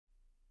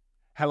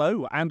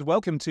Hello and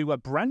welcome to a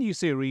brand new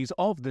series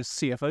of the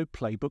CFO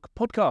Playbook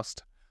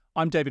podcast.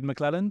 I'm David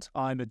McClelland.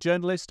 I'm a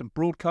journalist and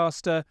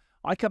broadcaster.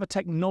 I cover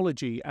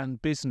technology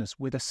and business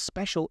with a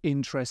special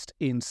interest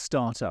in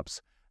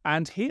startups.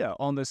 And here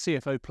on the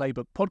CFO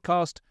Playbook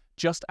podcast,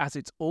 just as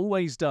it's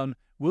always done,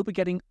 we'll be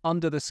getting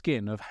under the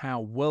skin of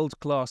how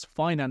world-class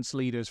finance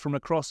leaders from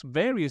across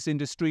various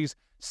industries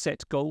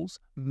set goals,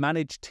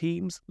 manage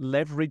teams,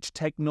 leverage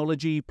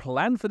technology,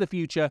 plan for the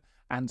future,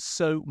 and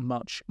so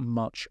much,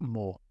 much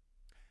more.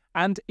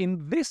 And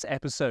in this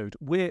episode,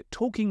 we're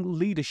talking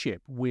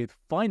leadership with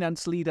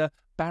finance leader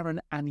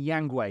Baron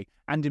Anyangwe,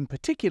 and in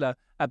particular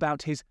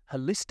about his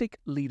holistic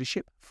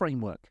leadership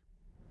framework.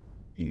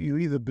 You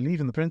either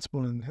believe in the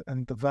principle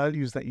and the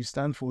values that you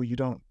stand for, you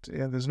don't.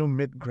 There's no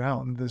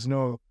mid-ground. There's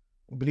no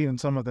believe in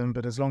some of them,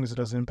 but as long as it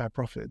doesn't impact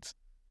profits.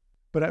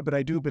 But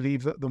I do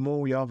believe that the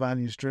more we are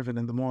values-driven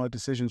and the more our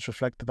decisions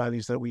reflect the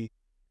values that we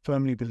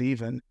firmly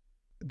believe in,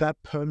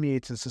 that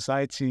permeates in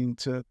society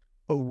into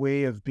a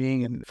way of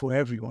being for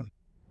everyone.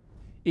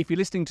 If you're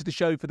listening to the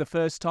show for the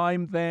first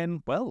time,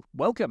 then, well,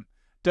 welcome.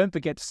 Don't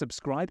forget to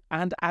subscribe,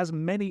 and as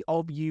many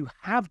of you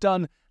have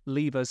done,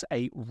 leave us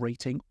a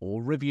rating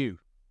or review.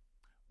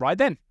 Right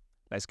then,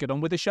 let's get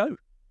on with the show.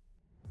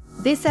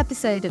 This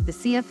episode of the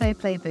CFO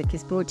Playbook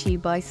is brought to you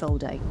by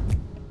Soldo.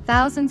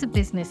 Thousands of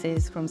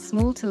businesses from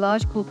small to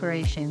large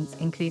corporations,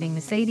 including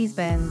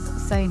Mercedes-Benz,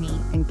 Sony,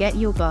 and Get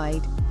Your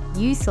Guide,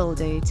 use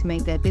Soldo to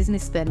make their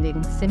business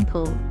spending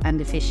simple and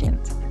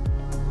efficient.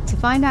 To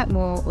find out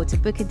more or to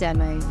book a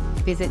demo,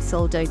 visit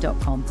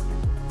soldo.com.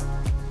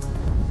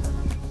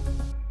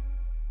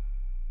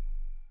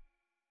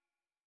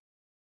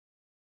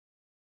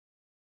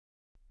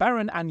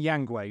 Baron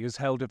Anyangwe has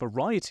held a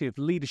variety of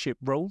leadership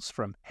roles,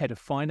 from head of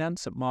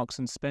finance at Marks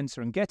 &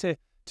 Spencer and Getty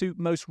to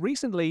most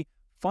recently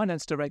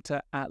finance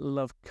director at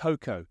Love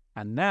Coco,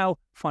 and now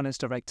finance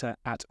director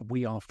at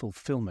We Are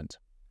Fulfillment.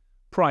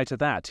 Prior to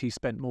that, he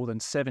spent more than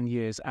 7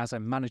 years as a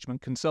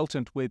management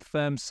consultant with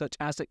firms such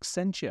as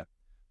Accenture.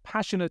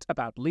 Passionate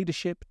about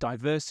leadership,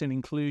 diversity and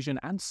inclusion,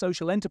 and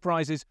social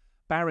enterprises,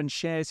 Baron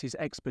shares his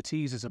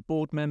expertise as a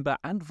board member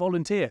and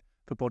volunteer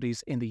for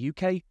bodies in the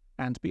UK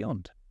and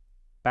beyond.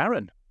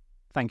 Baron,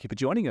 thank you for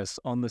joining us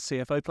on the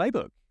CFO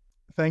Playbook.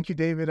 Thank you,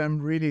 David.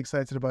 I'm really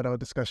excited about our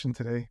discussion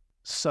today.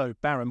 So,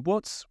 Baron,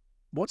 what's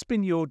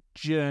been your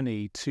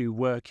journey to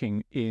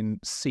working in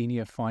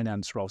senior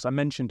finance roles? I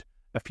mentioned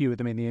a few of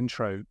them in the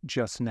intro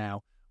just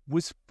now.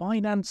 Was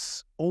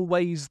finance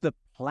always the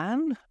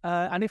plan?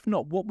 And if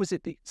not, what was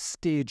it that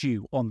steered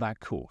you on that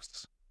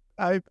course?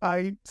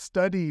 I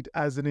studied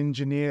as an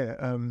engineer.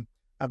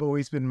 I've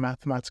always been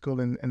mathematical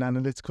and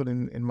analytical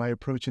in my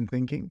approach and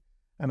thinking.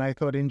 And I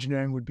thought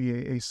engineering would be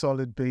a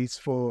solid base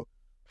for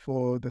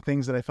the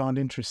things that I found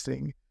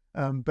interesting.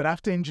 But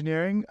after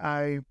engineering,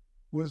 I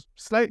was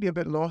slightly a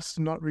bit lost,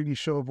 not really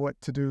sure of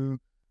what to do.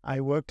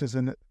 I worked as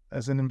an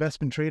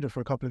investment trader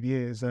for a couple of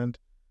years, and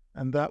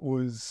that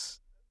was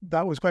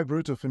quite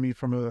brutal for me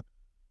from a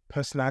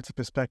personality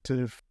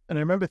perspective. And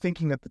I remember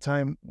thinking at the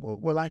time,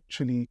 well,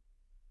 actually,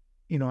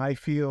 I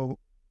feel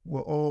we're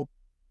all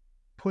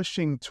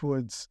pushing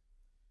towards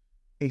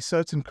a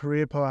certain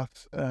career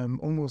path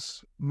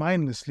almost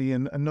mindlessly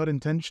and not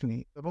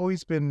intentionally. I've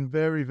always been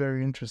very,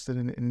 very interested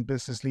in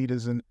business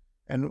leaders and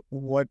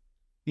what,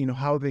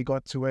 how they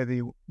got to where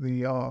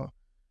they are.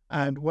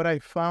 And what I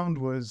found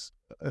was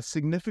a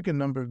significant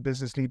number of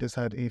business leaders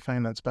had a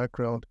finance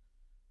background,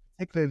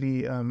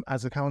 particularly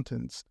as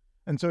accountants.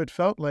 And so it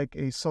felt like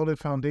a solid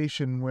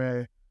foundation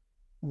where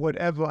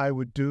whatever I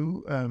would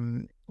do,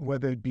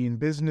 whether it be in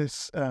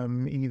business,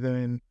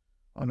 either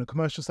on a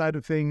commercial side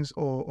of things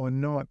or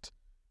not,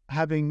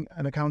 having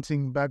an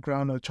accounting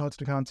background or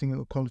chartered accounting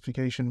or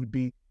qualification would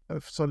be a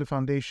solid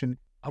foundation.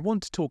 I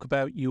want to talk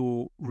about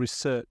your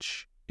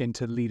research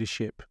into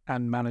leadership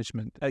and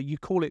management. You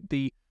call it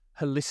the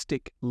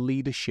holistic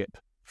leadership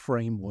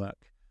framework.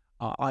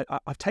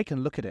 I've taken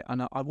a look at it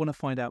and I want to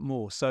find out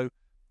more. So,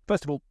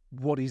 first of all,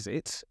 what is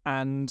it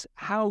and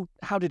how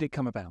did it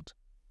come about?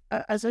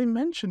 As I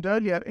mentioned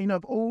earlier,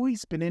 I've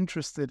always been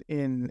interested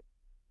in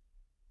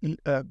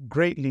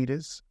great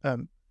leaders,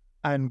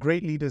 and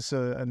great leaders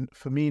are, and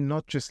for me,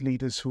 not just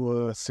leaders who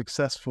are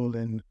successful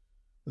in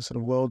the sort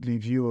of worldly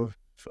view of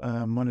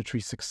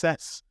monetary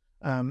success,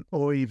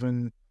 or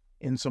even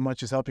in so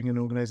much as helping an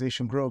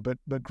organization grow, but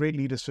great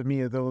leaders for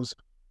me are those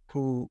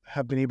who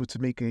have been able to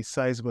make a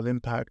sizable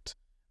impact,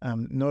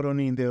 not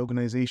only in their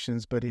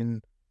organizations, but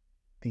in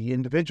the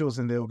individuals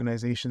in their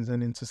organizations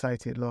and in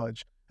society at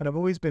large. And I've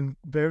always been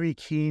very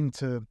keen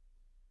to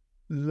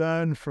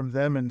learn from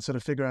them and sort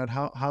of figure out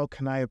how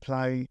can I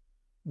apply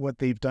what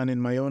they've done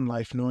in my own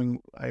life, knowing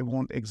I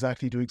won't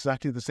do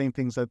exactly the same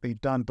things that they've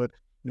done, but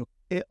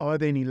are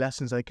there any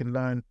lessons I can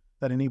learn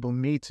that enable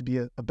me to be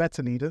a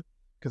better leader?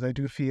 Because I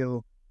do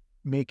feel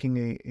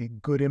making a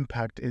good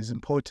impact is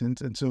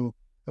important. And so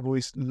I've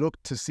always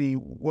looked to see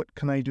what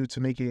can I do to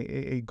make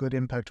a good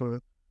impact or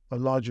a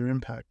larger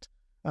impact.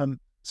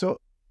 So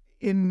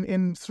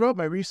in throughout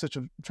my research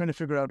of trying to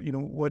figure out,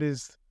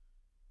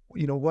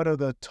 what are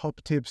the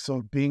top tips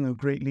of being a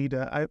great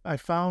leader? I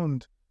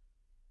found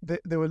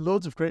that there were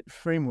loads of great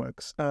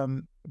frameworks,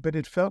 but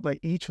it felt like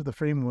each of the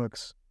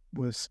frameworks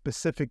was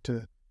specific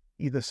to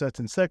either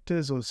certain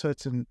sectors or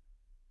certain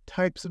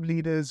types of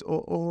leaders,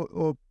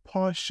 or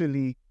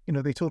partially,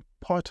 they told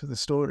part of the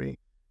story.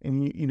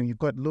 And you've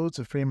got loads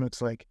of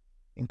frameworks like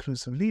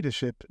inclusive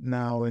leadership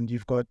now, and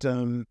you've got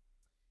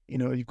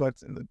you've got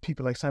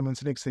people like Simon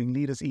Sinek saying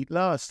leaders eat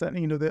last,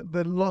 and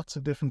there are lots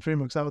of different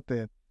frameworks out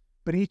there,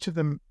 but each of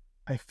them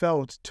I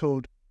felt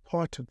told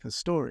part of the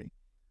story.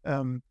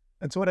 And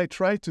so what I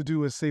tried to do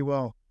was say,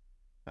 well,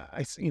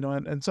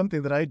 and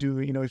something that I do,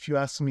 if you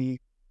ask me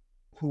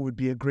who would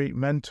be a great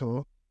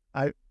mentor,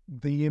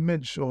 the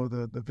image or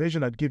the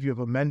vision I'd give you of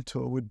a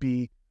mentor would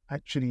be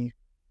actually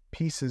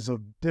pieces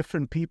of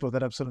different people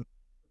that I've sort of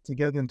put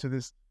together into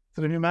this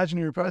sort of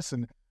imaginary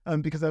person.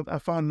 Because I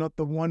found not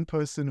the one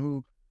person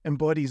who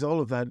embodies all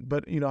of that,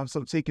 but I've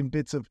sort of taken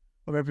bits of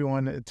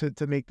everyone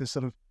to make this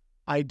sort of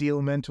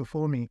ideal mentor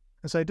for me.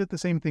 And so I did the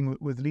same thing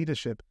with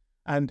leadership.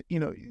 And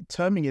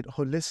terming it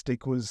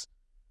holistic was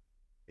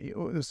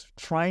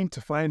trying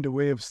to find a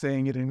way of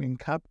saying it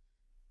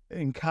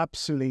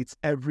encapsulates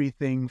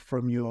everything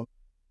from your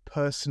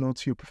personal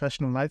to your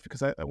professional life,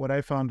 because what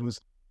I found was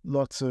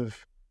lots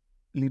of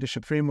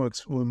leadership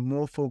frameworks were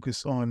more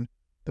focused on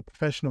the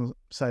professional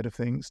side of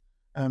things,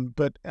 and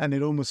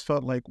it almost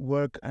felt like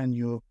work and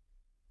your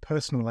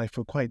personal life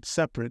were quite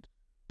separate.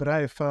 But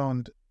I have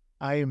found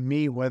I am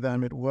me whether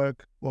I'm at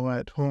work or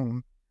at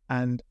home,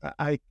 and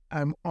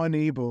I'm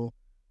unable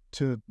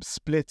to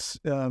split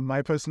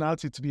my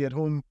personality to be at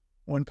home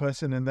one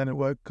person and then at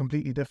work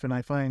completely different.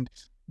 I find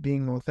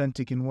being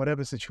authentic in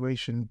whatever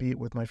situation, be it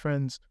with my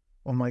friends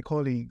or my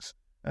colleagues,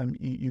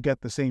 you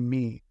get the same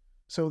me.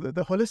 So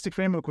the holistic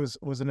framework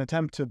was an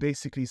attempt to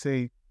basically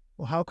say,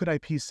 well, how could I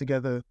piece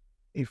together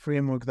a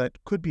framework that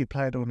could be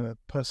applied on a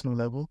personal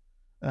level,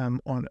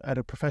 at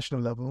a professional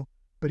level,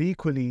 but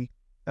equally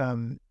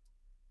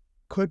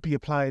could be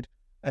applied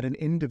at an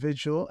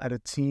individual, at a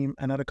team,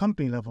 and at a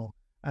company level.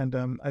 And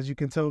as you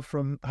can tell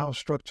from how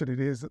structured it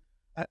is,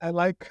 I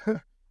liked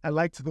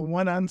the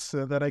one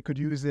answer that I could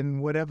use in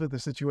whatever the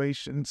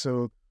situation.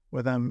 So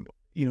whether I'm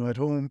at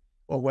home,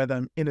 or whether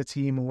I'm in a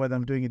team, or whether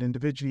I'm doing it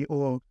individually,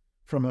 or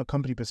from a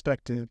company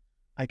perspective,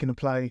 I can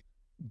apply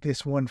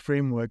this one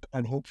framework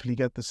and hopefully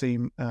get the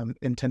same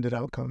intended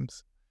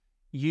outcomes.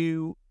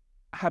 You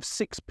have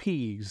 6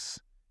 P's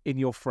in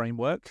your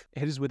framework.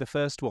 It is with the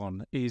first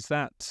one. Is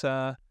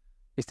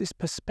this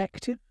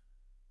perspective?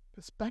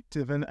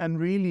 Perspective, and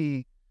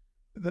really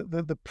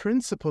the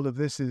principle of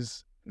this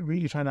is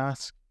really trying to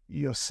ask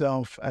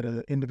yourself at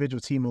an individual,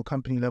 team, or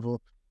company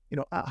level,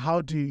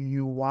 how do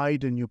you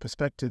widen your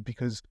perspective?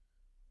 Because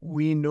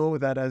we know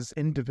that as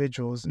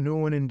individuals, no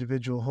one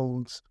individual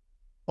holds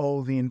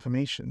all the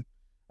information,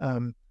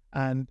 and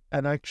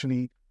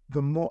actually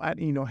the more,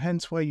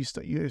 hence why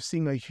you're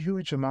seeing a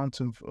huge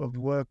amount of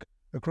work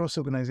across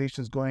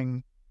organizations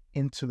going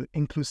into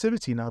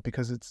inclusivity now,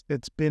 because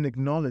it's been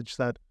acknowledged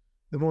that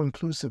the more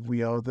inclusive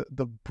we are,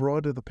 the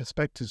broader the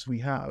perspectives we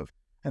have,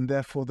 and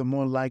therefore the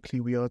more likely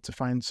we are to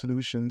find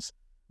solutions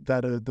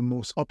that are the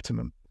most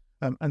optimum.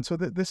 And so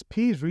this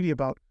P is really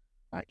about,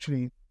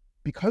 actually,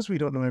 because we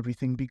don't know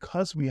everything,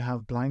 because we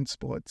have blind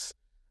spots,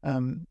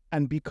 and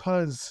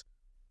because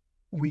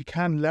we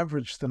can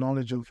leverage the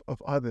knowledge of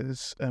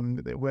others,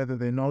 whether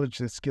their knowledge,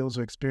 their skills,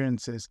 or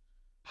experiences,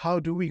 how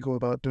do we go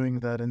about doing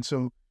that? And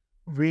so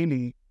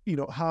really,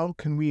 how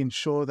can we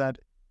ensure that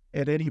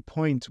at any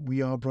point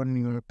we are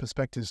broadening our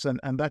perspectives?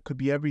 And that could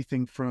be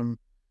everything from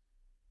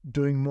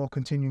doing more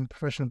continuing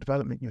professional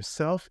development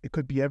yourself. It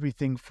could be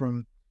everything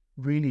from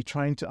really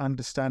trying to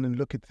understand and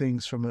look at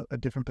things from a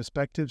different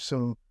perspective.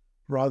 So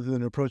rather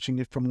than approaching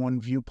it from one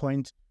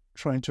viewpoint,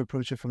 trying to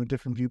approach it from a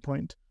different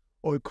viewpoint.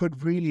 Or it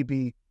could really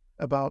be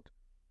about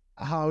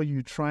how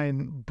you try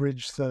and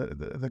bridge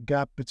the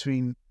gap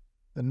between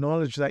the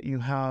knowledge that you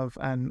have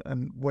and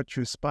what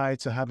you aspire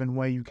to have, and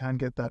where you can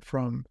get that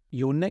from.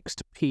 Your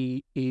next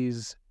P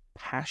is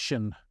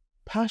passion.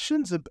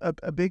 Passion's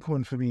a big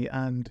one for me,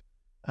 and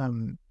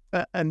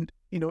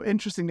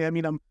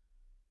interestingly,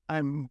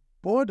 I'm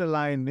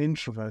borderline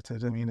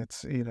introverted.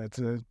 It's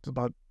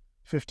about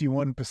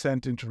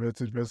 51%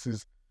 introverted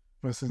versus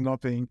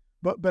not being,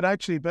 but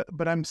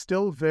I'm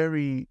still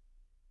very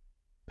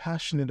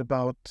passionate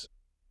about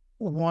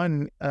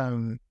one,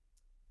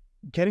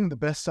 getting the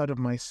best out of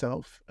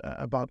myself,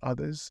 about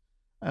others,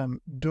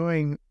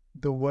 doing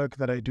the work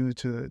that I do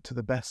to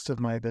the best of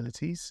my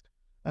abilities,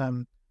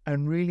 and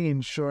really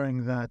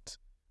ensuring that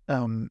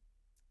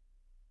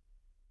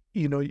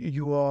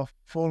you are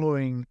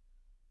following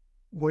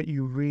what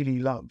you really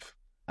love,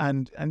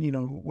 and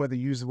whether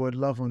you use the word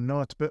love or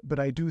not, but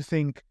I do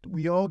think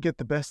we all get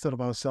the best out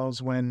of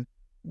ourselves when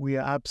we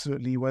are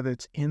absolutely, whether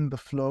it's in the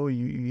flow,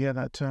 you hear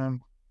that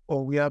term,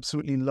 or we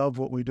absolutely love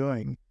what we're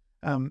doing.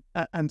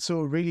 And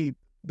so really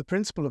the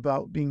principle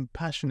about being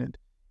passionate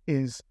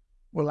is,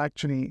 well,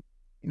 actually,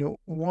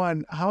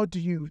 one, how do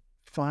you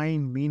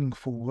find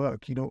meaningful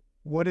work?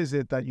 What is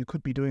it that you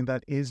could be doing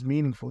that is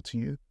meaningful to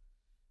you?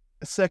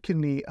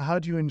 secondly, how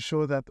do you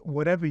ensure that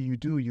whatever you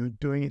do, you're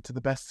doing it to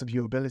the best of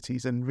your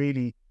abilities and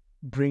really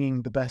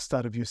bringing the best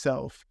out of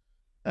yourself?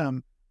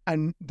 And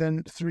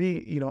then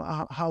three,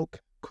 how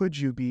could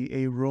you be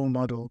a role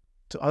model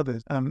to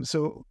others?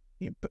 So,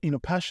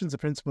 passion's a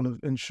principle of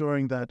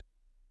ensuring that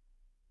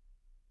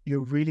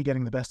you're really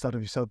getting the best out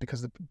of yourself,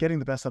 because getting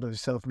the best out of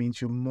yourself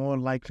means you're more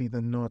likely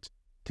than not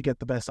to get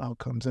the best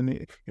outcomes.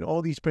 And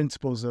all these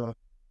principles are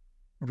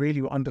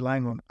really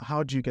underlying on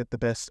how do you get the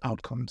best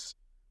outcomes.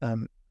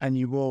 And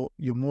you're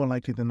more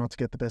likely than not to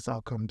get the best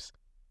outcomes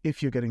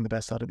if you're getting the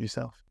best out of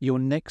yourself. Your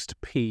next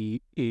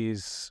P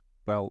is,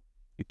 well,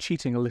 you're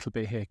cheating a little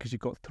bit here because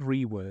you've got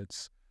 3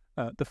 words.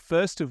 The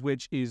first of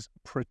which is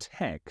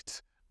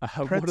protect.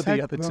 What are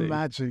the other 2? The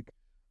magic.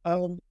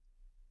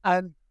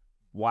 And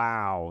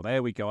wow,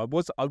 there we go.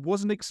 I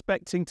wasn't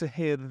expecting to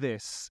hear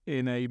this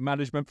in a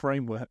management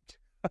framework.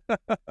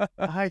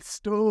 I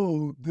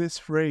stole this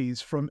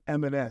phrase from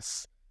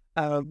M&S.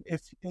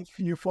 If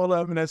you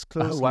follow M&S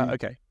closely, oh, wow,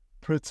 okay.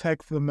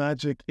 Protect the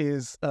magic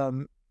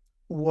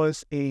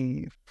was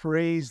a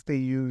phrase they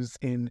used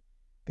in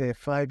their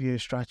 5-year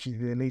strategy,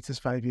 their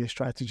latest 5-year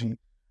strategy,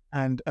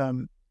 and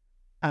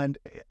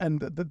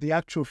the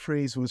actual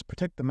phrase was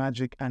protect the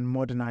magic and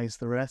modernize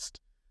the rest.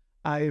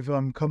 I've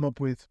come up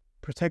with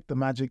protect the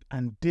magic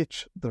and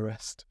ditch the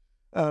rest,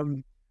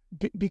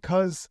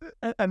 because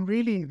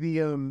really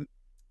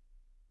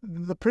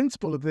the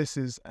principle of this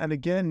is, and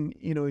again,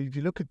 if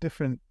you look at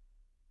different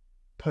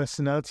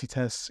personality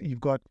tests, you've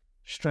got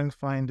strength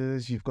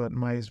finders, you've got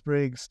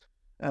Myers-Briggs,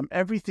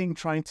 everything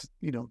trying to,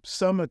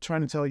 some are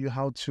trying to tell you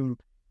how to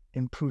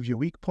improve your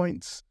weak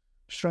points.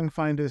 Strength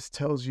finders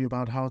tells you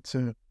about how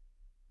to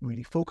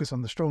really focus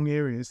on the strong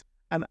areas.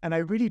 And I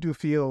really do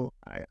feel,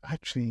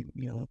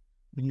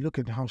 when you look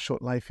at how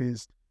short life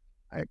is,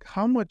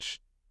 how much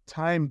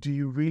time do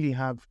you really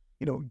have,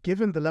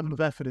 given the level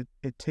of effort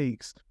it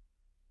takes,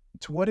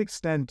 to what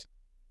extent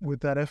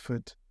with that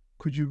effort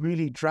could you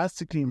really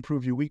drastically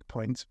improve your weak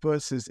points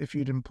versus if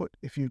you'd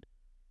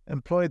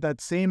employ that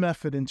same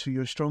effort into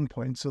your strong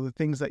points, so the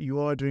things that you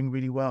are doing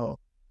really well,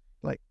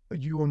 like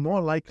you are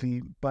more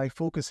likely by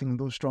focusing on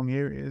those strong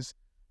areas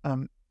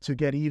to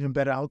get even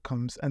better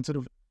outcomes. And sort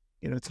of,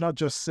 it's not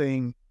just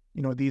saying,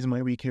 these are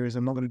my weak areas,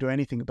 I'm not going to do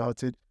anything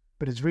about it,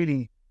 but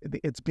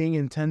it's being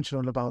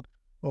intentional about,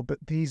 but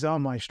these are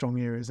my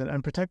strong areas.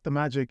 And protect the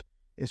magic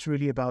is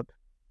really about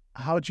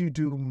how do you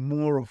do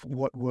more of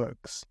what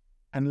works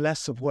and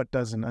less of what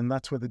doesn't. And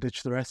that's where the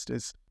ditch the rest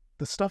is.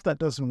 The stuff that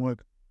doesn't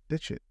work,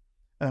 ditch it.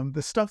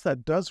 The stuff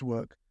that does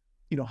work,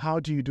 how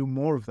do you do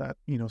more of that?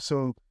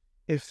 So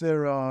if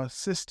there are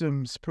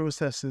systems,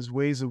 processes,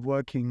 ways of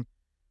working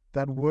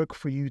that work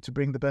for you to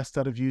bring the best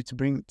out of you,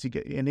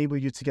 enable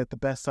you to get the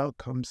best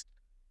outcomes,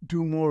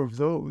 do more of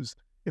those.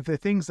 If there are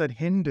things that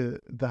hinder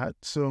that,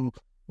 so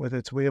whether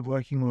it's way of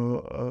working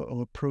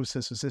or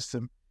process or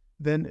system,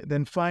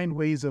 then find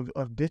ways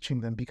of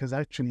ditching them, because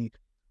actually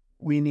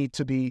we need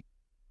to be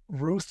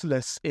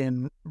ruthless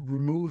in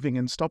removing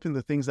and stopping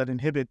the things that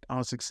inhibit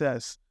our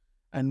success,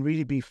 and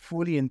really be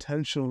fully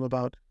intentional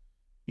about,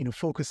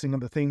 focusing on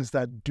the things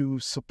that do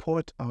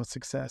support our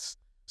success.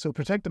 So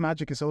protect the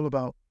magic is all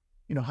about,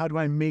 how do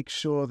I make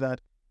sure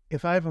that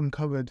if I've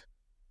uncovered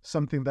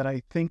something that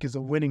I think is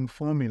a winning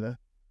formula,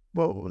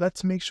 well,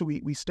 let's make sure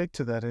we stick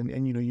to that.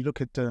 And you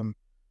look at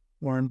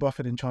Warren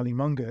Buffett and Charlie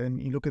Munger,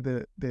 and you look at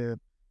the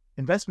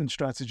investment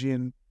strategy,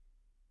 and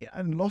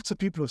lots of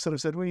people have sort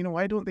of said, well,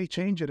 why don't they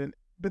change it?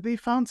 But they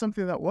found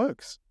something that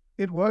works.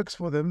 It works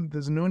for them.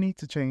 There's no need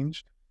to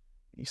change.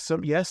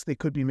 Yes, they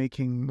could be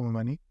making more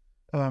money,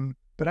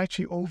 but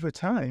actually over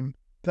time,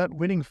 that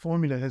winning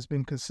formula has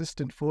been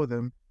consistent for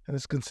them and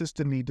has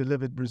consistently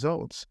delivered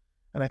results.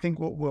 And I think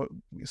what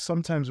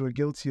sometimes we're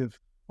guilty of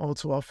all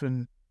too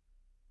often,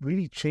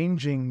 really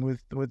changing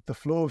with the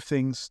flow of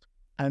things,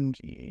 and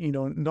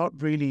not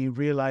really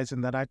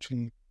realizing that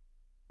actually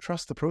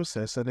trust the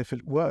process, and if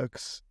it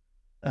works,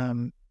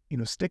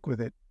 stick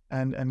with it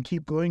and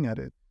keep going at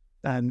it,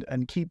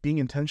 and keep being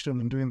intentional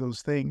in doing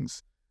those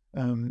things.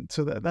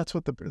 So that's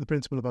what the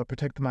principle about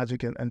protect the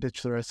magic and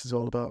ditch the rest is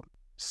all about.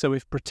 So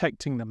if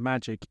protecting the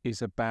magic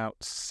is about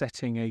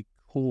setting a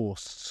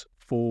course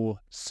for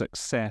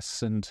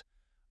success and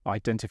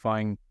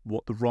identifying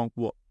what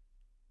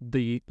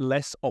the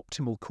less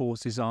optimal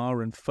courses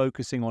are and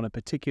focusing on a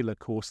particular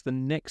course, the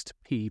next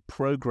P,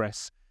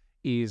 progress,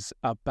 is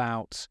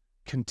about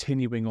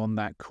continuing on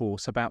that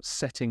course, about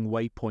setting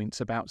waypoints,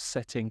 about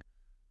setting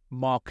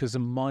markers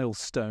and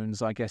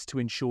milestones, I guess, to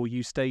ensure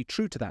you stay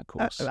true to that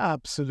course.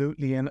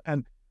 Absolutely.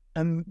 And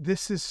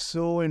this is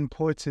so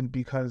important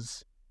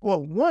because,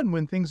 well, one,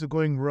 when things are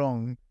going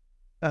wrong,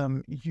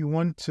 you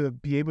want to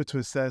be able to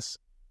assess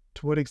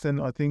to what extent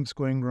are things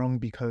going wrong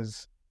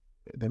because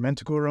they're meant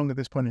to go wrong at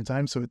this point in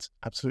time, so it's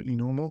absolutely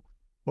normal,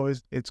 or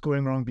it's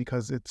going wrong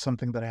because it's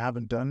something that I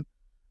haven't done,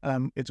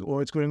 it's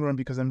going wrong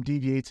because I'm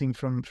deviating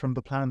from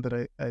the plan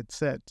that I'd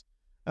set.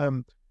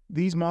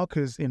 These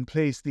markers in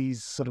place,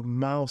 these sort of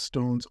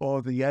milestones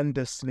or the end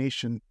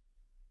destination,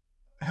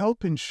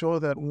 help ensure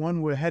that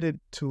one,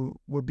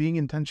 we're being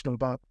intentional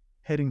about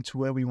heading to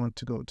where we want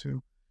to go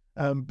to.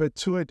 But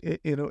to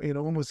it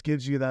almost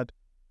gives you that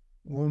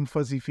warm,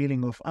 fuzzy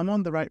feeling of I'm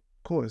on the right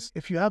course.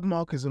 If you have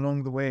markers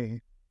along the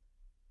way,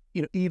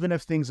 even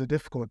if things are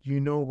difficult,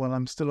 well,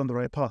 I'm still on the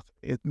right path.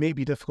 It may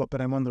be difficult,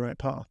 but I'm on the right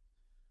path.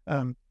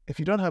 If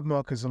you don't have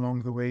markers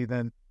along the way,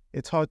 then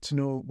it's hard to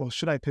know, well,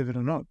 should I pivot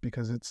or not?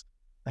 Because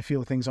I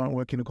feel things aren't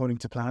working according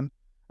to plan.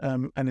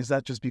 And is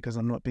that just because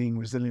I'm not being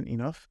resilient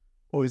enough?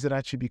 Or is it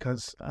actually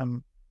because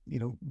I'm,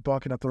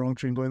 barking up the wrong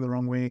tree and going the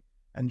wrong way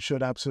and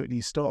should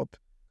absolutely stop?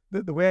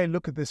 The way I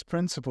look at this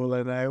principle,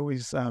 and I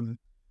always,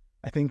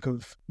 I think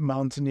of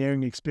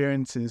mountaineering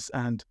experiences,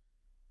 and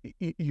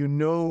you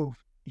know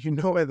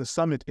where the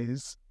summit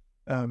is,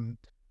 and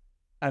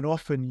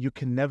often you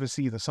can never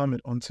see the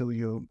summit until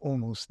you're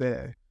almost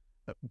there.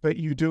 But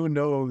you do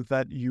know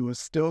that you are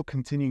still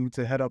continuing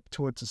to head up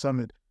towards the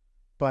summit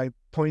by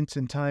points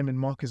in time and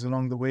markers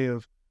along the way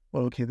of,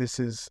 well, okay, this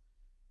is,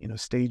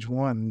 stage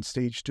 1,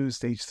 stage 2,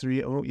 stage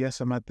 3. Oh,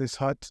 yes, I'm at this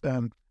hut. I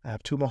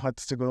have 2 more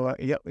huts to go.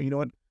 Yeah, you know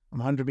what? I'm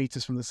 100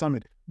 meters from the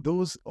summit.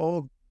 Those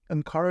all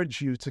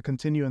encourage you to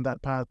continue on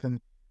that path.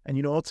 And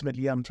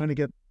ultimately, I'm trying to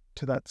get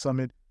to that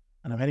summit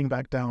and I'm heading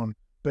back down.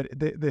 But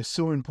they're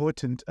so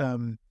important.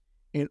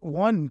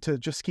 One, to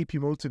just keep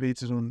you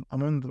motivated on,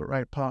 I'm on the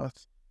right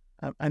path.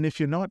 And if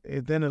you're not,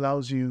 it then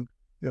allows you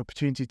the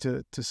opportunity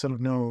to sort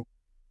of know,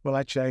 well,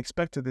 actually, I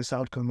expected this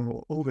outcome,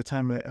 or over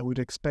time, I would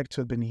expect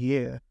to have been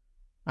here.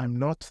 I'm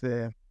not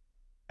there.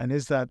 And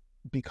is that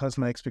because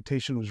my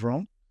expectation was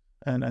wrong?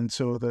 And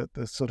so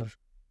the sort of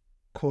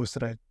course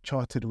that I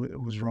charted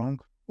was wrong?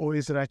 Or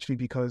is it actually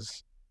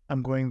because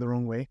I'm going the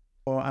wrong way?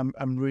 Or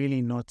I'm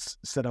really not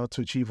set out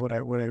to achieve what I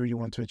really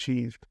want to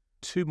achieve?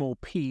 2 more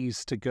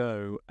P's to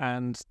go.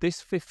 And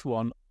this 5th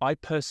one, I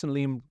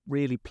personally am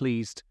really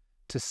pleased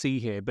to see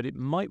here, but it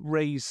might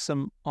raise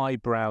some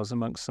eyebrows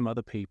amongst some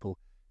other people.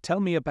 Tell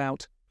me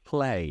about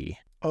play.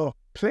 Oh,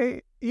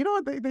 play.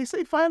 They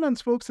say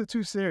finance folks are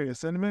too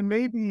serious. And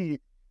maybe,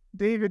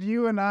 David,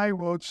 you and I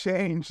will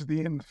change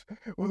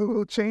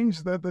we'll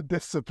change the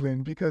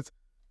discipline, because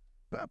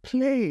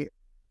play,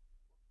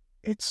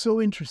 it's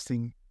so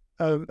interesting.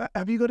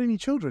 Have you got any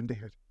children,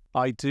 David?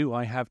 I do.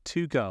 I have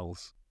 2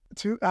 girls.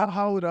 2?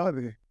 How old are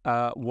they?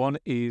 One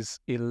is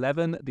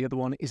 11. The other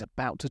one is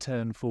about to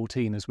turn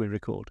 14 as we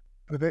record.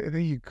 There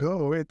you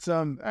go. It's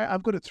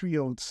I've got a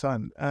 3-year-old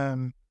son,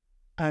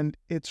 and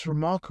it's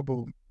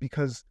remarkable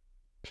because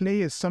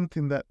play is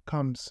something that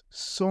comes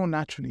so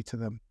naturally to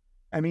them.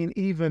 I mean,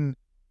 even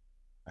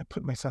I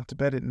put my son to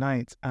bed at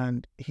night,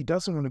 and he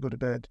doesn't want to go to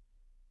bed.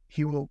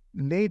 He will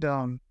lay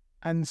down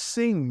and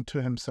sing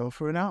to himself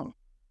for an hour,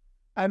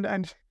 and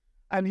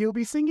he'll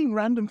be singing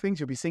random things.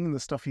 He'll be singing the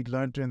stuff he'd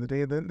learned during the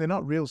day. They're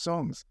not real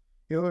songs.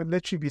 He'll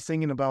literally be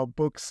singing about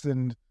books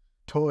and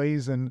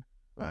toys, and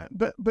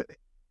but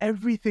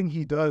everything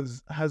he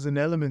does has an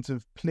element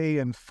of play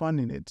and fun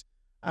in it.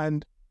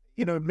 And,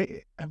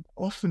 I've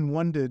often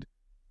wondered,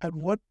 at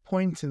what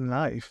point in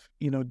life,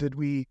 did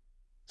we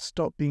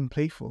stop being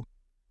playful?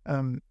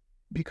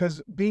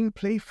 Because being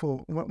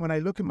playful, when I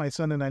look at my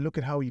son and I look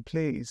at how he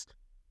plays,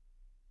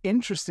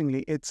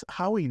 interestingly, it's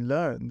how he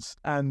learns.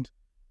 And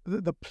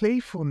the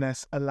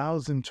playfulness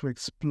allows him to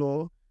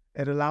explore.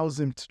 It allows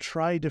him to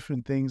try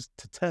different things,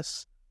 to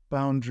test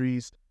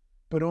boundaries,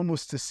 but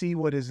almost to see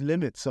what his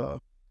limits are.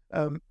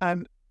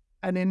 And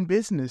in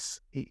business,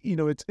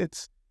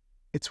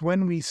 it's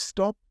when we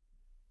stop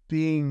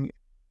being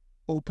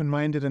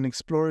open-minded and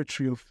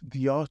exploratory of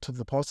the art of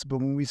the possible,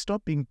 when we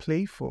stop being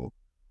playful,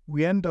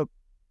 we end up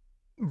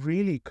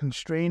really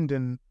constrained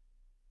in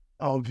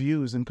our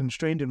views and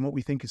constrained in what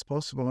we think is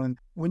possible. And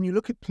when you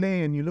look at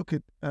play and you look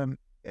at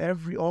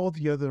all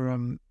the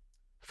other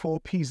 4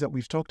 Ps that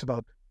we've talked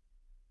about,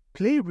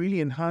 play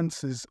really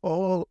enhances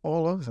all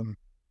of them.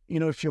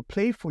 If you're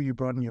playful, you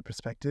broaden your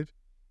perspective.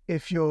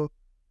 If you're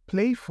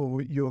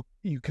playful, you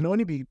can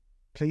only be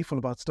playful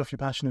about stuff you're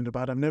passionate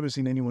about. I've never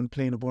seen anyone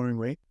play in a boring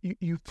way.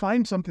 You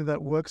find something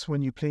that works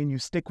when you play and you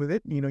stick with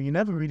it. You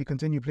never really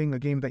continue playing a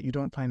game that you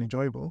don't find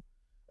enjoyable.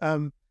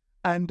 And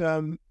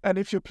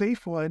if you're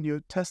playful and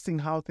you're testing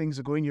how things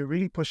are going, you're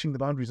really pushing the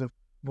boundaries of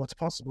what's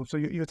possible. So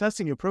you're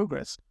testing your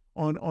progress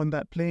on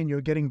that play, and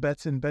you're getting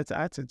better and better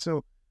at it.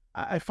 So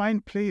I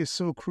find play is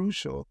so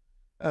crucial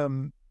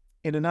in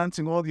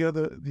enhancing all the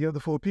other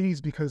 4 Ps,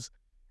 because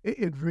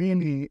it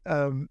really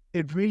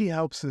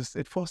helps us.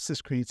 It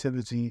fosters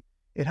creativity.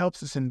 It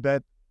helps us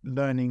embed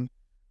learning,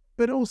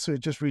 but also it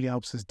just really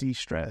helps us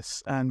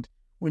de-stress. And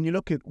when you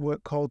look at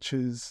work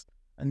cultures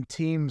and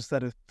teams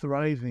that are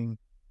thriving,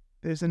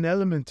 there's an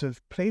element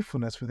of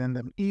playfulness within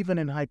them, even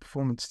in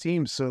high-performance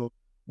teams. So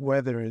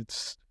whether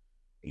it's,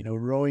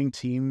 rowing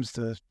teams,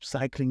 the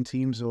cycling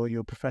teams, or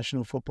your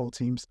professional football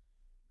teams,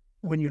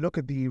 when you look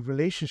at the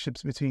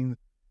relationships between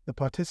the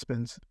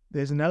participants,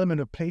 there's an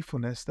element of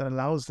playfulness that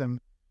allows them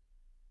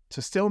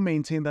to still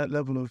maintain that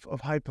level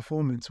of high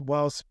performance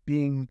whilst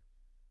being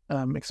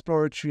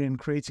exploratory and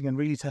creating and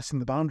really testing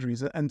the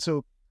boundaries. And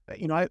so,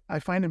 I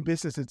find in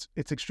business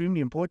it's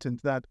extremely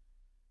important that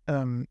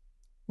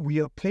we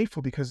are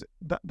playful, because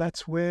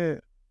that's where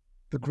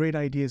the great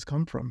ideas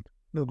come from.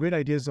 The great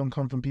ideas don't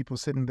come from people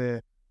sitting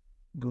there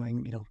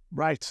going,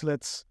 right,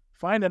 let's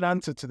find an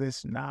answer to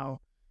this now.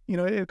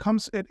 It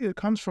comes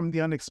from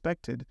the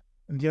unexpected,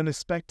 and the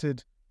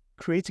unexpected,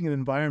 creating an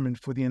environment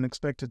for the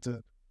unexpected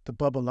to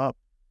bubble up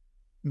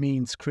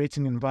means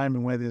creating an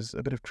environment where there's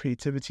a bit of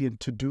creativity, and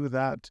to do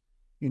that,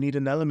 you need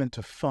an element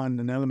of fun,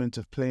 an element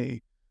of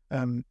play.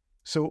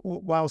 So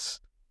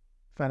whilst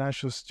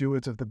financial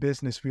stewards of the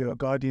business, we are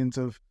guardians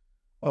of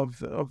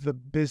the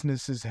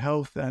business's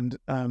health and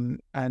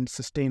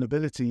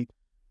sustainability.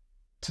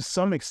 To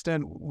some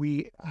extent,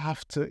 we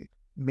have to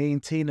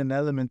maintain an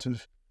element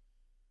of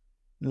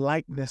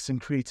lightness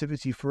and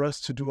creativity for us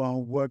to do our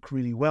work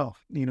really well.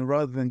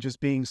 Rather than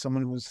just being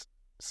someone who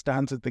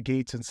stands at the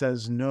gate and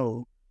says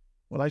no.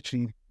 Well,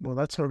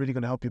 that's not really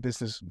going to help your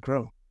business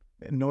grow.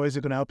 Nor is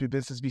it going to help your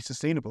business be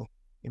sustainable.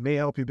 It may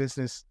help your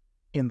business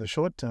in the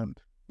short term,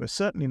 but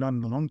certainly not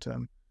in the long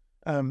term.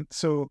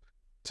 So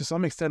to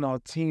some extent, our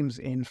teams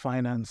in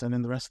finance and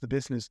in the rest of the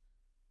business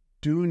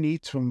do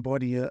need to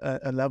embody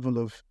a level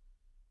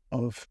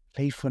of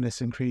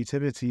playfulness and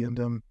creativity.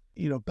 And,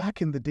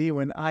 back in the day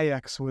when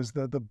Ajax was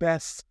the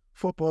best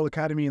football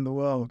academy in the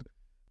world.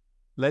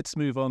 Let's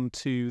move on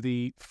to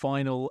the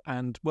final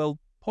and, well,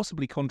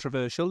 possibly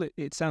controversial.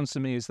 It sounds to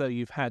me as though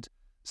you've had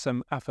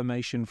some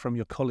affirmation from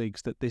your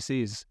colleagues that this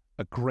is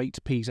a great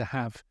P to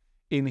have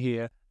in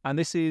here, and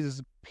this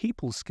is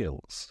people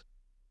skills.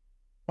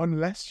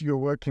 Unless you're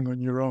working on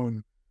your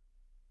own,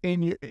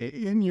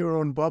 in your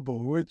own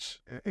bubble,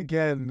 which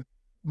again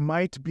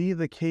might be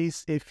the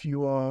case if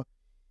you are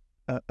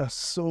a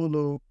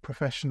solo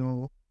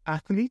professional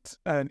athlete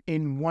and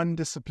in one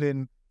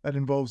discipline that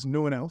involves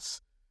no one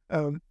else.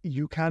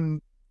 You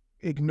can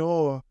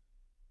ignore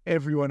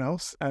everyone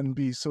else and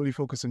be solely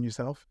focused on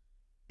yourself.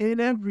 In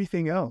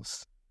everything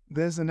else,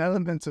 there's an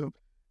element of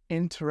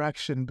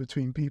interaction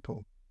between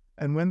people.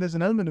 And when there's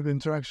an element of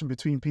interaction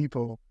between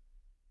people,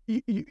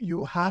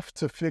 you have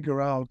to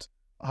figure out,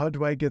 how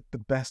do I get the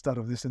best out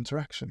of this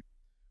interaction?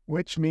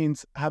 Which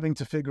means having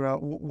to figure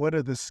out what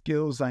are the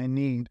skills I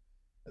need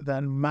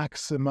that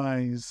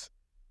maximize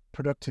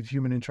productive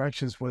human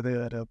interactions,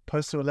 whether at a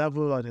personal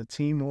level, at a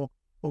team or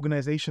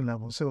organization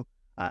level. So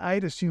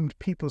I'd assumed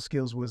people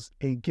skills was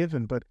a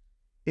given, but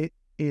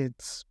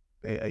it's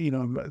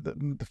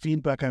the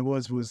feedback I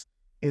was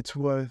it's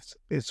worth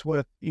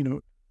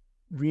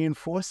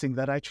reinforcing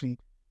that actually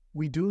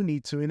we do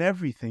need to, in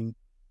everything,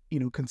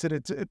 consider,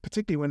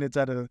 particularly when it's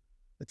at a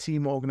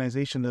team or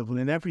organization level,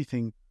 in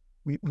everything,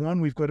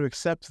 we've got to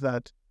accept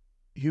that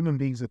human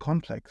beings are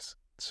complex.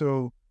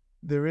 So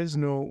there is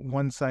no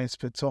one size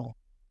fits all.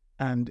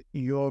 And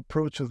your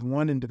approach with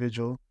one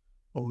individual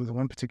or with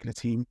one particular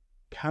team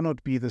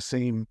cannot be the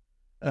same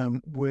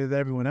with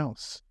everyone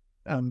else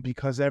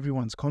because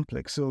everyone's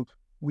complex. So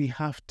we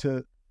have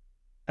to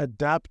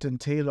adapt and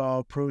tailor our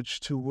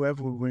approach to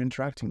whoever we're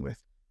interacting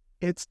with.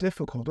 It's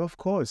difficult, of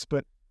course,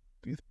 but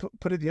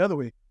put it the other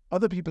way.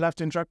 Other people have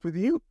to interact with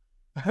you,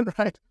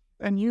 right?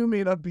 And you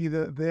may not be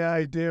the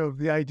idea of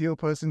the ideal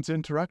person to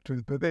interact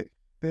with, but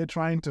they're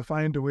trying to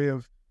find a way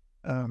of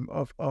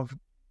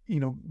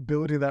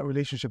building that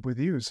relationship with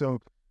you. So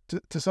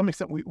to some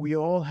extent, we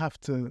all have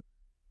to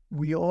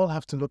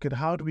look at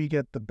how do we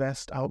get the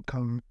best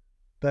outcome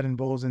that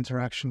involves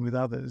interaction with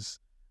others,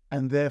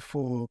 and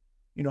therefore,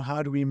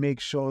 how do we make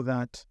sure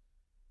that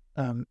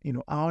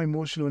our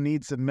emotional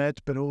needs are met,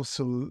 but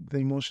also the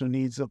emotional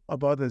needs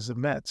of others are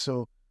met.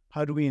 So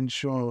how do we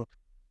ensure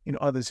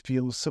others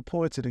feel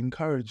supported,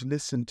 encouraged,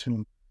 listened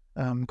to,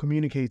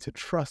 communicated,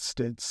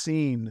 trusted,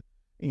 seen?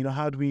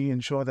 How do we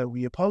ensure that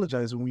we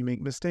apologize when we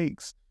make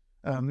mistakes?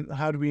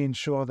 How do we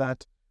ensure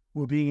that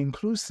we're being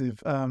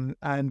inclusive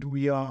and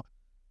we are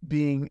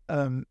being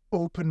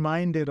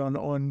open-minded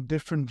on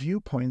different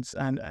viewpoints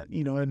and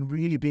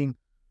really being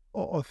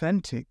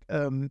authentic?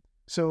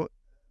 So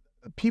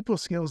people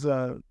skills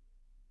are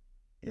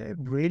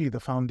really the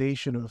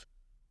foundation of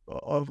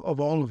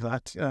all of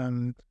that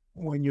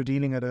when you're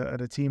dealing at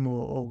a team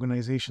or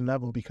organization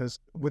level, because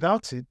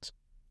without it,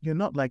 you're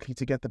not likely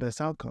to get the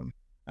best outcome.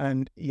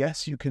 And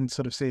yes, you can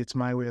sort of say it's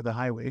my way or the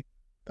highway.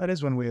 That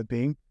is one way of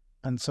being,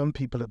 and some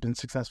people have been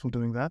successful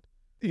doing that.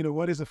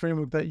 What is the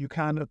framework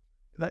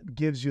that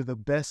gives you the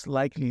best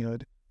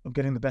likelihood of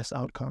getting the best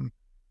outcome?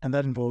 And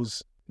that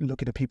involves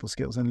looking at people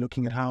skills and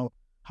looking at how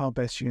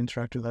best you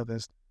interact with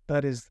others.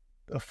 That is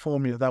a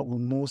formula that will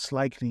most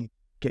likely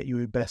get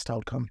you a best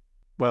outcome.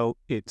 Well,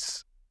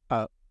 it's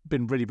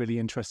been really, really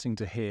interesting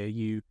to hear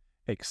you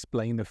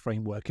explain the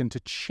framework and to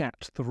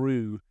chat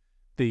through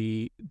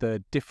the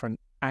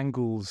different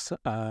angles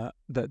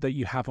that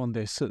you have on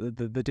this,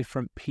 the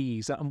different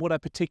P's. And what I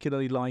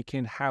particularly like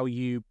in how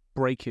you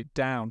break it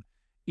down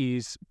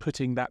is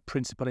putting that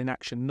principle in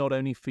action, not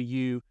only for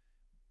you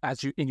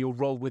as you in your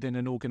role within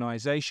an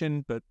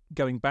organization, but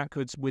going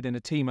backwards within a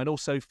team, and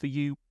also for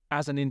you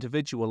as an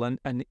individual,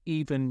 and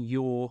even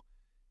your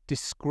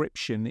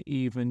description,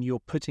 even your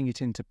putting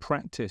it into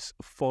practice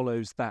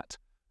follows that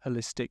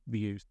holistic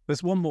view.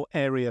 There's one more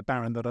area,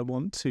 Baron, that I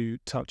want to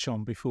touch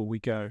on before we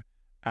go,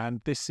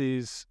 and this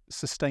is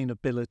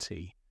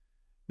sustainability.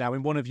 Now,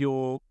 in one of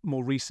your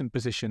more recent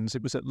positions,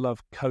 it was at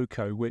Love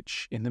Cocoa,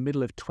 which in the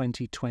middle of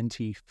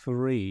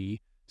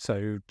 2023,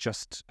 so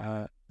just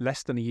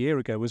less than a year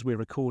ago as we're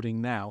recording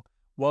now,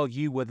 while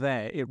you were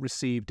there, it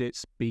received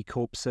its B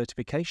Corp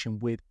certification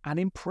with an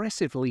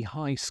impressively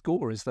high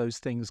score as those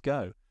things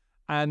go.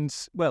 And,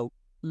 well,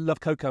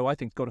 Love Cocoa, I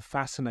think, got a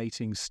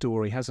fascinating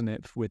story, hasn't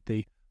it, with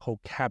the whole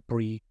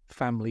Cadbury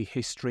family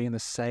history and the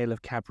sale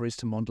of Cadbury's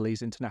to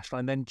Mondelez International,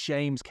 and then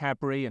James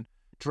Cadbury and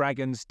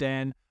Dragon's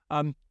Den.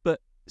 But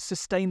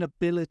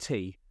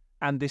sustainability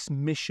and this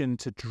mission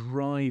to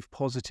drive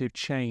positive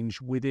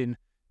change within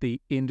the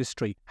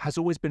industry has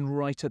always been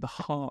right at the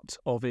heart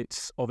of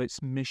its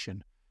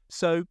mission.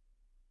 So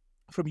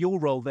from your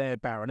role there,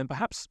 Baron, and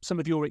perhaps some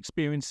of your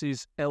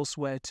experiences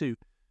elsewhere too,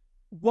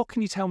 what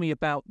can you tell me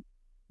about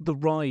the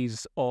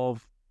rise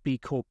of B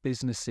Corp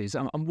businesses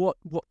and what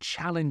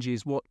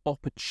challenges, what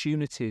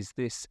opportunities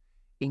this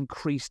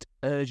increased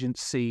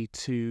urgency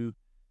to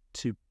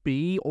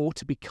be or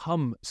to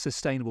become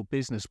sustainable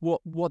business,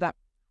 what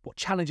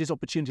challenges,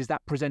 opportunities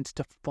that presents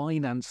to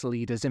finance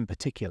leaders in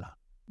particular?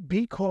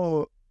 B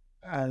Corp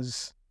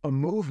as a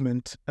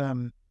movement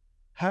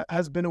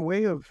has been a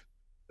way of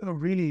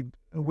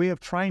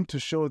trying to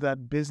show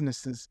that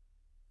businesses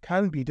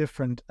can be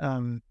different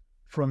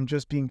from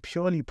just being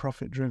purely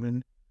profit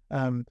driven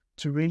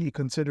to really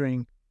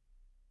considering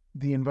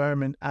the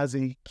environment as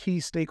a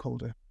key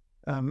stakeholder.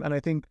 And I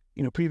think,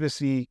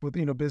 previously with,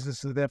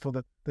 businesses are there for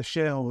the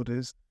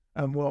shareholders.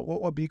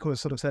 What B Corp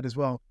has sort of said as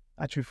well,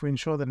 actually, if we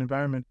ensure that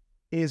environment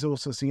is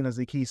also seen as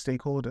a key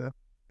stakeholder,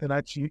 then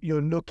actually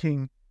you're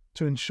looking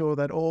to ensure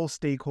that all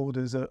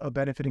stakeholders are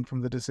benefiting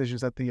from the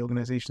decisions that the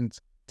organization's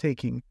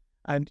taking.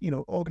 And,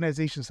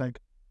 organizations like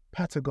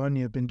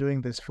Patagonia have been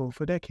doing this for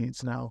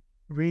decades now,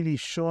 really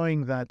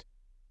showing that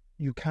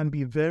you can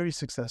be very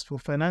successful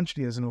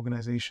financially as an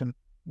organization,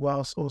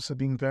 whilst also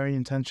being very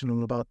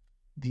intentional about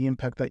the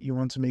impact that you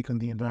want to make on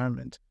the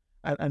environment.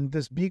 And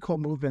this B Corp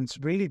movement's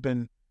really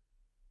been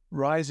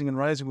rising and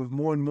rising with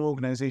more and more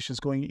organizations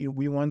going,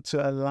 we want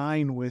to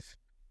align with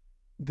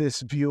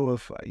this view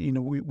of,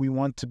 we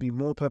want to be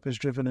more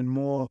purpose-driven and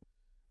more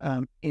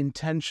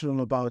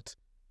intentional about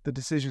the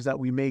decisions that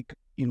we make,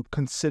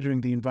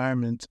 considering the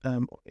environment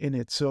in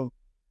it. So,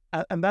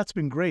 and that's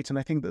been great. And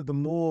I think that the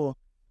more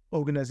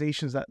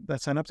organizations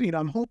that sign up,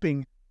 I'm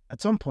hoping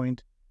at some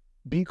point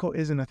B Corp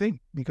isn't a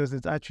thing, because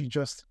it's actually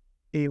just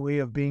a way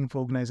of being for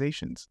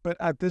organizations. But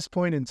at this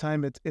point in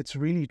time, it's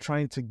really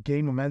trying to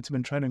gain momentum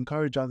and trying to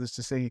encourage others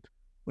to say,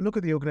 well, look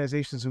at the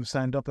organizations who've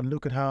signed up and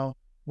look at how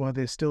well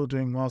they're still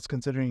doing whilst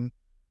considering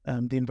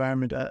the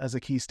environment as a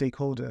key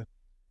stakeholder.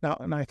 Now,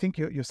 and I think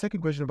your second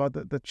question about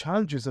the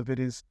challenges of it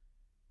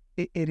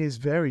is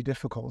very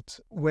difficult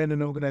when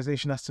an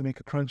organization has to make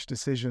a crunch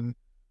decision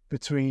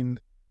between,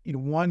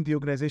 one, the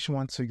organization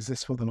wants to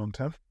exist for the long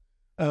term,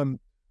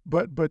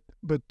 but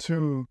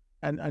two,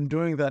 and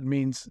doing that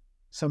means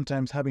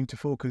sometimes having to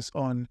focus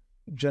on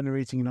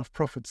generating enough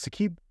profits to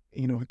keep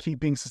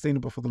being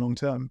sustainable for the long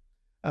term,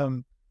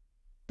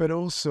 but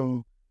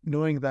also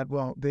knowing that,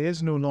 well, there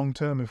is no long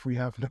term if we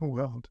have no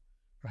world,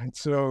 right?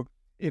 So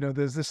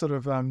there's this sort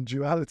of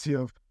duality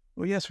of,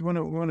 well, yes, we want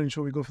to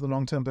ensure we go for the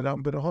long term, but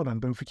hold on,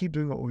 but if we keep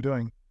doing what we're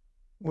doing,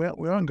 we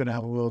aren't going to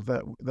have a world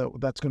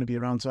that's going to be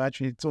around. So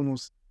actually, it's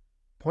almost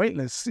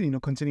pointless,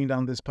 continuing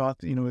down this path,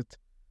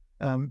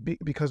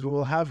 because we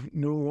will have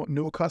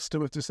no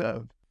customer to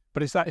serve.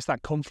 But it's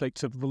that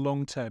conflict of the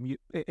long term,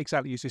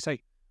 exactly as you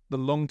say, the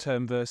long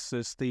term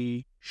versus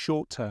the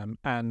short term.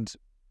 And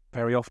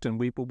very often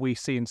we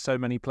see in so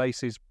many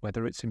places,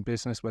 whether it's in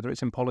business, whether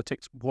it's in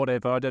politics,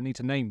 whatever, I don't need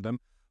to name them,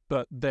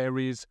 but there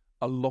is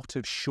a lot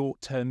of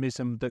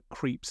short-termism that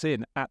creeps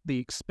in at the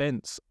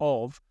expense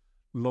of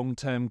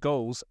long-term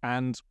goals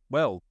and,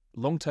 well,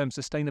 long-term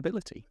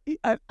sustainability.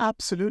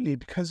 Absolutely,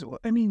 because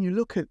you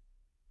look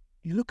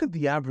at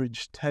the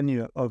average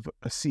tenure of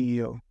a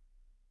CEO,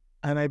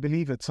 and I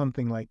believe it's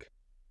something like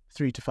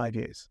 3 to 5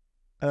 years.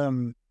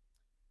 The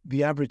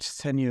average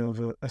tenure of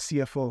a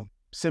CFO,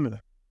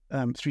 similar,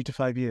 3 to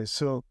 5 years.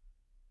 So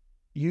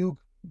you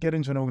get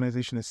into an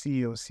organization as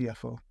CEO,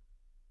 CFO,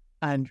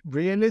 and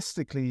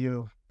realistically,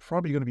 you're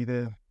probably going to be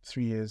there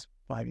 3 years,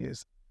 5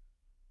 years.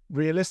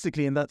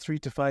 Realistically, in that 3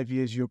 to 5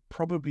 years, you're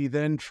probably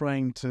then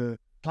trying to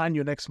plan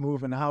your next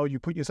move and how you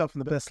put yourself in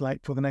the best light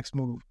for the next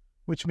move,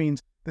 which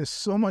means there's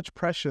so much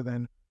pressure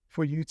then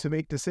for you to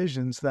make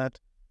decisions that,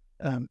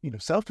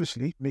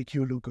 selfishly make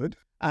you look good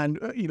and,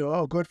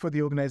 good for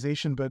the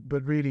organization, but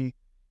really,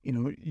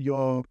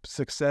 your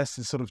success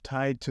is sort of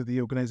tied to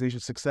the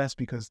organization's success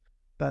because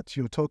that's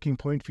your talking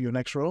point for your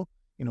next role.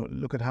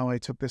 Look at how I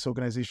took this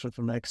organization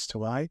from X to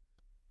Y.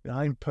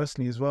 I'm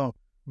personally as well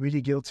really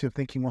guilty of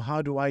thinking, well,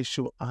 how do I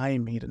show I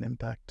made an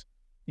impact?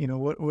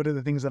 What are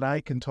the things that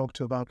I can talk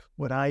to about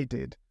what I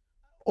did?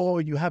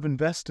 Or you have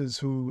investors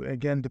who,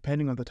 again,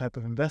 depending on the type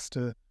of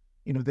investor,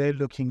 they're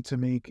looking to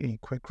make a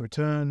quick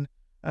return,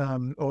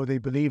 or they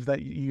believe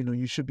that,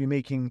 you should be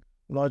making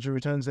larger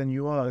returns than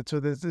you are.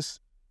 So there's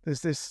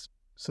this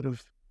sort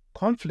of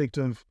conflict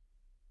of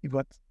you've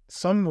got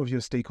some of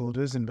your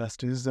stakeholders,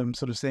 investors,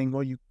 sort of saying,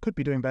 well, you could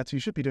be doing better, you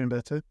should be doing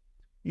better.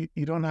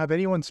 You don't have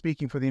anyone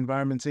speaking for the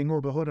environment saying,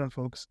 oh, but hold on,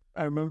 folks.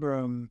 I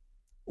remember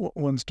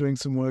once doing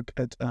some work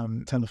at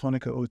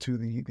Telefonica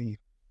O2, the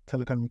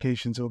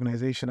telecommunications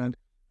organization,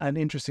 and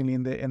interestingly,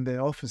 in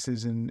their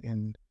offices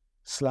in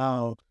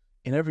Slough,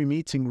 in every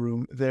meeting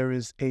room, there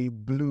is a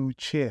blue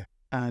chair.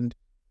 And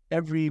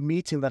every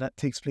meeting that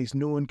takes place,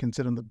 no one can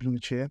sit on the blue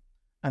chair.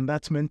 And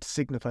that's meant to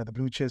signify, the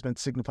blue chair is meant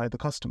to signify the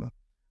customer.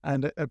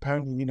 And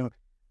apparently,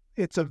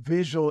 it's a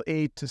visual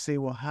aid to say,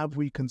 well, have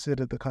we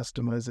considered the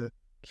customer as a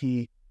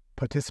key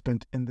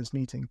participant in this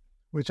meeting?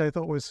 Which I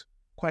thought was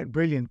quite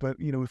brilliant. But,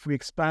 if we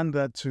expand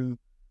that to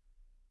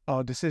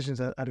our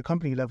decisions at a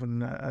company level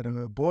and at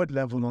a board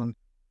level on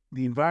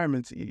the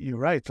environment, you're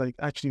right. Like,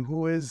 actually,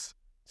 who is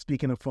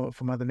speaking for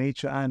Mother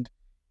Nature? And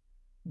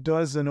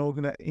does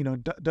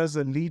does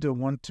a leader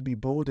want to be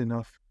bold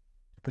enough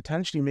to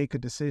potentially make a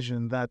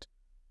decision that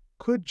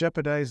could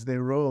jeopardize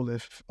their role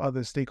if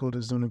other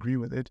stakeholders don't agree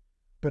with it,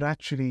 but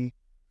actually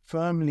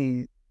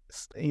firmly,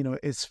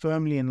 is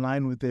firmly in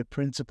line with their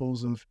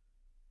principles of,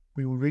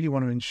 we really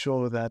want to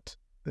ensure that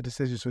the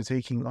decisions we're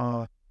taking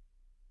are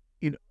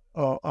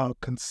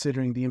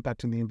considering the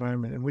impact on the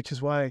environment, and which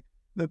is why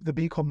the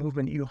B Corp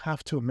movement, you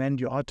have to amend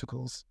your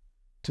articles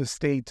to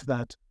state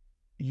that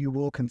you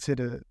will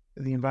consider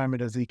the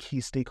environment as a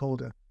key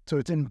stakeholder. So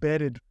it's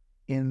embedded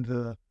in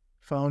the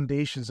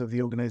foundations of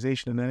the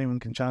organization, and anyone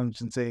can challenge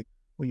and say,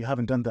 well, you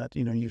haven't done that,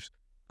 you've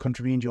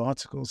contravened your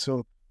articles.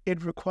 So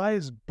it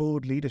requires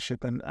bold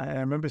leadership. And I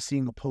remember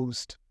seeing a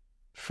post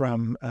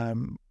from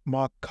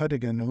Mark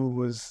Cuddigan, who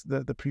was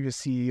the previous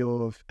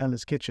CEO of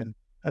Ella's Kitchen.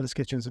 Ella's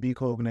Kitchen is a B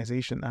Corp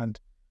organization, and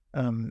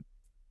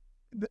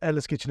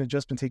Ella's Kitchen had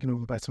just been taken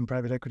over by some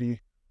private equity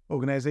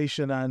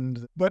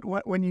organization. But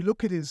when you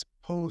look at his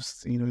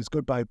posts, his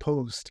goodbye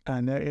post,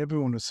 and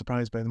everyone was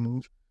surprised by the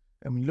move.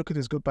 And when you look at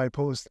his goodbye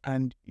post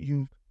and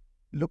you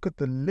look at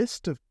the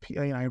list of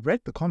I read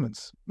the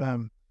comments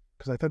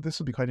because I thought this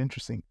would be quite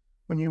interesting.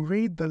 When you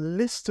read the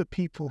list of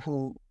people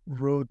who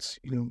wrote,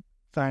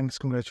 thanks,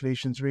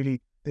 congratulations,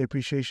 really the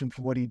appreciation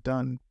for what he'd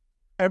done,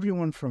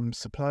 everyone from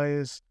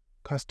suppliers,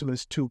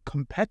 customers to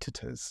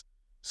competitors,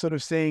 sort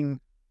of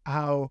saying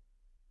how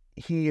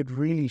he had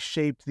really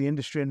shaped the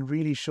industry and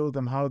really showed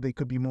them how they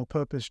could be more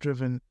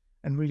purpose-driven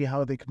and really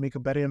how they could make a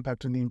better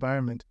impact on the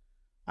environment.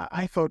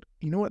 I thought,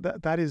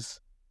 that's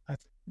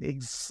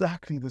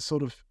exactly the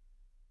sort of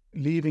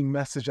leaving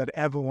message I'd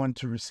ever want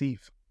to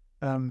receive,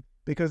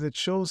 because it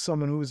shows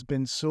someone who has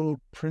been so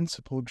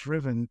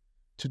principle-driven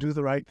to do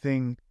the right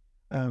thing,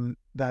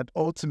 that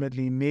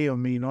ultimately may or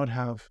may not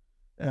have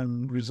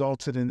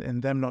resulted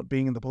in them not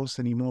being in the post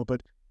anymore,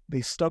 but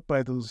they stuck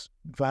by those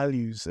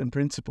values and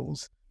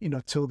principles,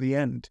 till the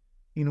end.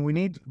 We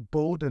need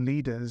bolder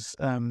leaders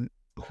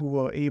who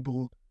are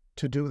able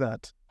to do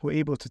that, who are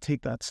able to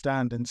take that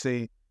stand and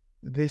say,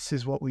 this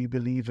is what we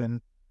believe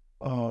in.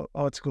 Our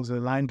articles are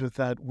aligned with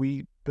that.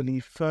 We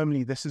believe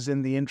firmly this is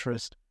in the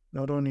interest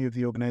not only of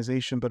the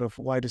organization, but of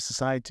wider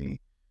society.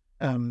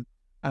 And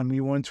we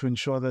want to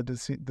ensure that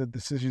the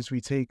decisions we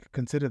take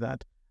consider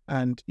that.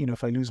 And,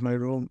 if I lose my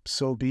role,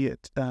 so be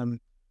it.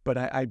 But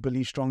I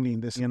believe strongly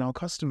in this. And our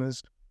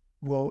customers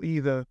will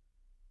either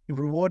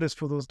reward us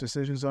for those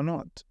decisions or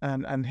not.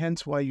 And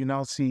hence why you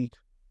now see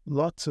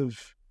lots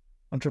of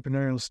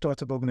entrepreneurial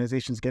startup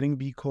organizations getting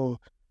B Corp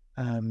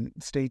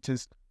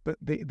status, but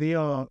they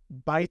are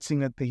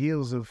biting at the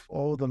heels of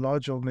all the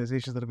large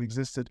organizations that have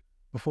existed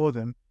before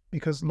them,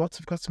 because lots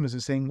of customers are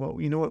saying, well,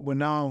 you know what, we're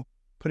now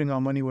putting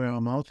our money where our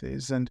mouth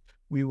is, and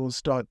we will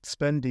start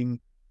spending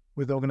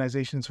with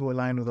organizations who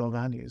align with our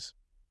values.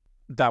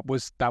 That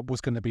was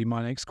going to be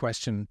my next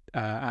question,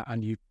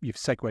 and you've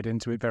segued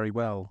into it very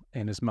well,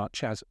 in as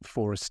much as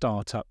for a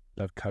startup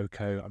of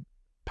cocoa,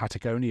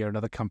 Patagonia,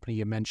 another company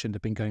you mentioned,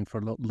 have been going for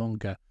a lot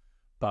longer,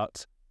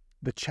 but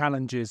the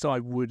challenges, I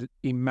would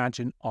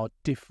imagine, are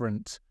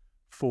different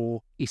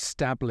for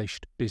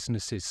established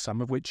businesses,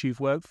 some of which you've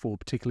worked for,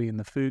 particularly in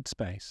the food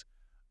space,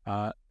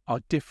 are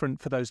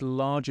different for those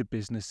larger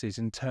businesses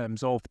in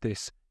terms of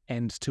this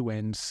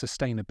end-to-end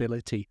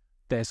sustainability.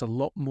 There's a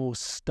lot more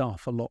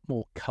stuff, a lot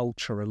more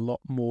culture, a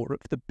lot more of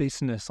the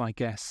business, I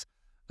guess,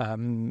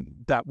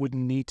 that would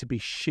need to be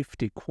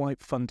shifted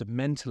quite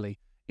fundamentally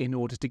in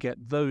order to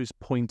get those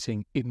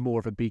pointing in more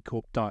of a B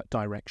Corp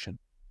direction.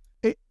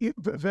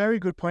 Very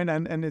good point,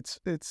 and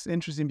it's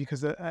interesting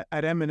because at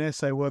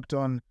M&S I worked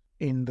on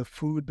in the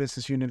food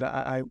business unit.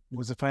 I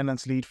was a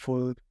finance lead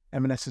for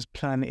M&S's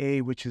Plan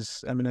A, which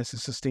is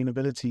M&S's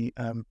sustainability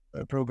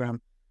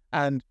program,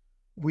 and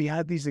we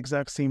had these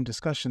exact same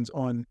discussions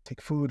on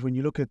take food. When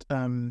you look at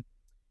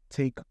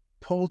take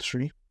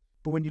poultry,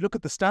 but when you look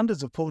at the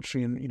standards of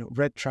poultry, and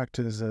red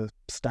tractors are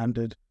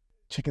standard,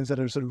 chickens that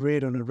are sort of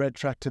reared on a red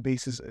tractor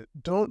basis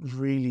don't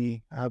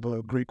really have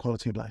a great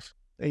quality of life.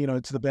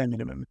 It's the bare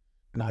minimum.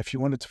 Now, if you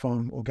wanted to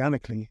farm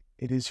organically,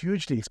 it is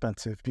hugely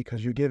expensive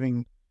because you're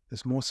giving,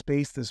 there's more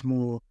space, there's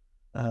more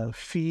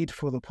feed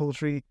for the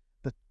poultry,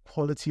 the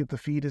quality of the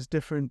feed is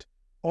different.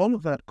 All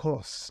of that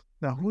costs.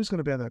 Now, who's going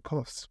to bear that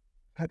cost?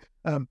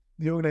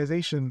 the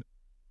organization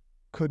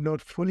could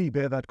not fully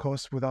bear that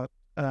cost without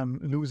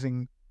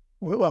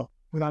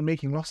without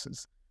making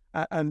losses.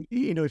 And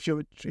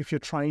if you're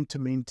trying to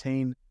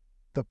maintain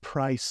the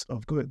price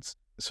of goods,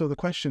 so the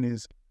question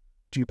is,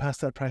 do you pass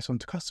that price on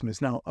to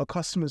customers? Now, are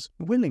customers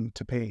willing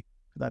to pay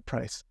for that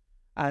price?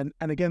 And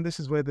again, this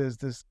is where there's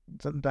this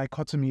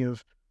dichotomy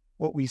of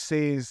what we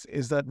say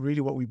is that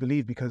really what we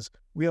believe? Because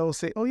we all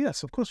say, oh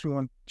yes, of course we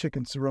want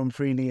chickens to roam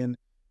freely and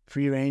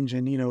free range,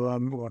 and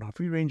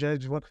free range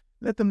eggs.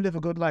 Let them live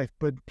a good life,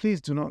 but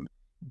please do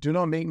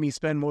not make me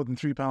spend more than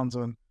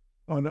 £3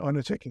 on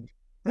a chicken,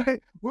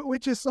 right?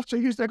 Which is such a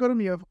huge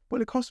dichotomy of,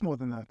 well, it costs more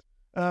than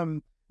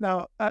that.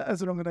 Now,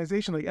 as an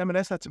organization, like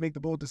M&S had to make the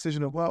bold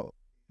decision of, well,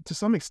 to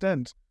some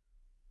extent,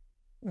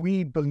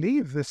 we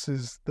believe this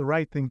is the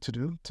right thing to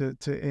do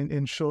to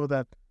ensure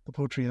that the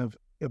poultry have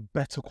a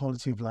better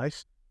quality of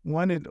life.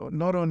 One, it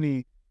not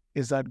only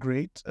is that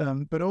great,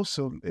 but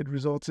also it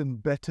results in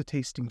better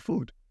tasting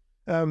food.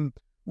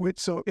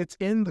 So it's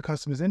in the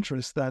customer's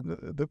interest that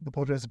the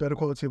poultry has a better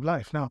quality of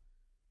life. Now,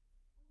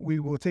 we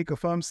will take a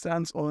firm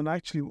stance on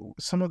actually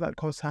some of that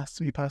cost has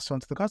to be passed on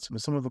to the customer.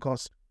 Some of the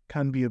costs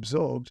can be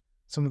absorbed.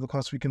 Some of the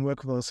costs we can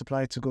work with our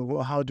supplier to go,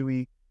 well, how do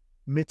we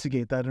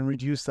mitigate that and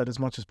reduce that as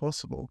much as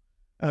possible?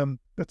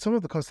 But some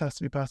of the cost has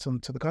to be passed on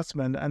to the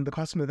customer, and the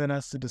customer then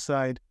has to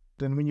decide.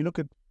 And when you look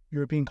at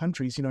European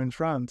countries, in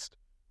France,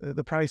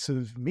 the price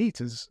of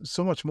meat is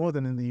so much more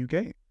than in the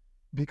UK,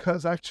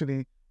 because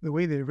actually the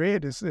way they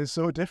rate is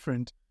so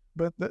different.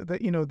 But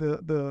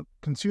the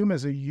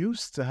consumers are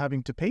used to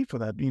having to pay for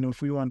that.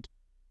 If we want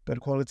better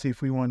quality,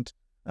 if we want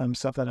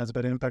stuff that has a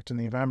better impact on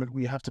the environment,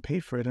 we have to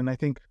pay for it. And I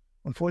think,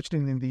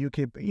 unfortunately, in the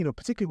UK,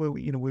 particularly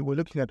where we're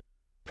looking at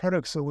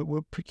products, so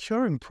we're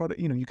procuring product.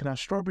 You can have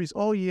strawberries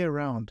all year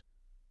round.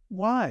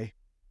 Why?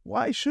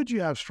 Why should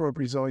you have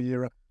strawberries all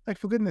year round? Like,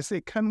 for goodness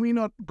sake, can we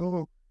not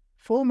go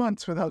 4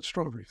 months without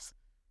strawberries,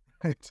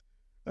 right?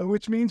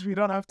 Which means we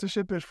don't have to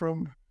ship it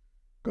from,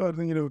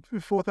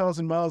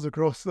 4,000 miles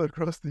across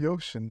the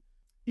ocean.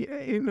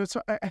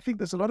 So I think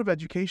there's a lot of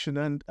education,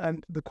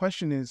 and the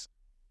question is,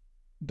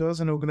 does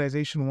an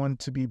organization want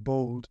to be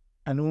bold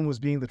and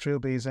almost being the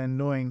trailblazer and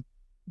knowing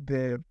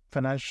their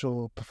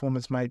financial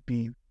performance might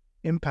be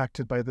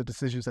impacted by the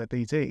decisions that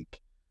they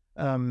take?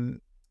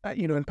 And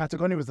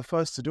Patagonia was the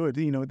first to do it.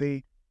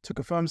 They took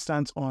a firm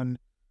stance on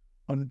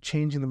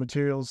changing the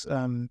materials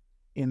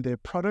in their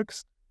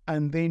products,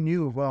 and they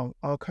knew, well,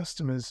 our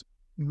customers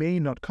may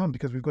not come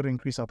because we've got to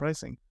increase our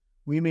pricing.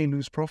 We may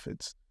lose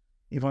profits.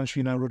 Yvonne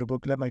Shrina wrote a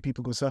book, Let My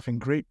People Go Surfing,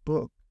 great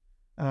book.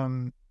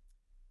 When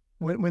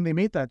they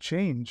made that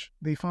change,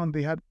 they found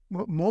they had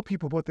more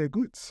people bought their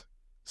goods.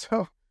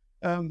 So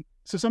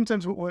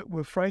sometimes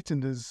we're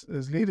frightened as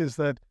leaders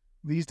that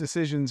these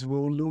decisions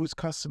will lose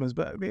customers.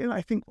 But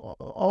I think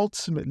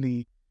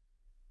ultimately,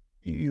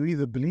 you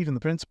either believe in the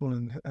principle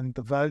and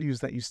the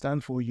values that you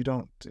stand for, or you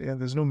don't.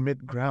 There's no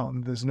mid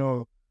ground. There's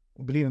no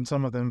believe in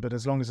some of them, but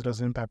as long as it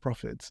doesn't impact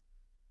profits.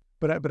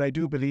 But I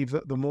do believe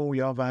that the more we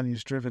are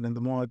values driven and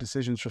the more our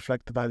decisions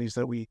reflect the values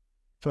that we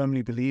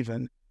firmly believe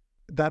in,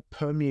 that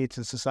permeates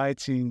in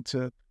society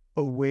into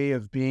a way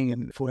of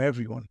being for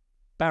everyone.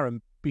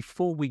 Baron,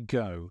 before we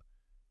go,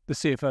 the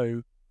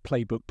CFO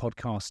Playbook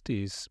podcast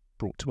is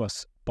brought to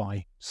us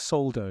by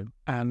Soldo.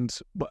 And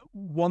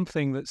one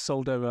thing that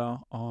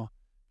Soldo are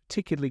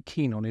particularly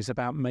keen on is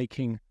about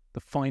making the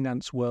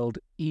finance world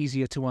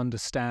easier to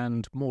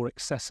understand, more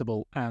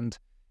accessible and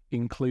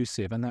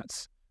inclusive. And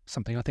that's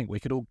something I think we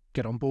could all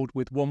get on board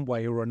with one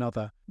way or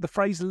another. The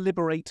phrase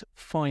liberate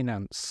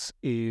finance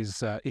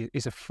is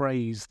a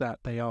phrase that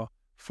they are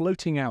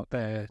floating out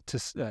there,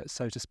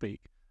 so to speak.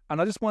 And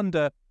I just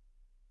wonder,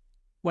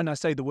 when I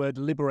say the word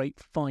liberate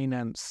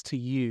finance to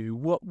you,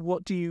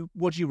 what do you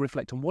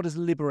reflect on? What does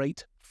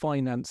liberate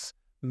finance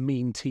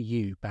mean to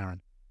you,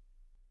 Baron?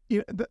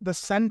 The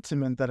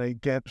sentiment that I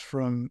get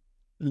from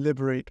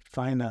liberate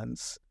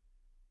finance,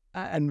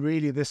 and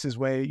really this is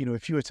where,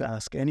 if you were to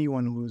ask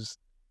anyone who's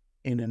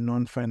in a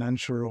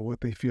non-financial or what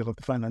they feel of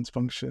the finance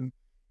function,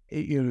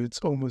 it's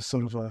almost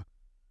sort of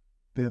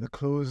they're the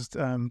closed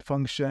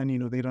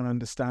function. They don't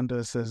understand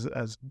us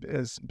as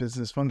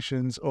business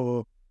functions,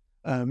 or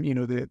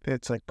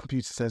it's like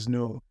computer says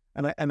no.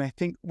 And I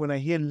think when I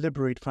hear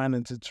liberate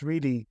finance, it's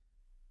really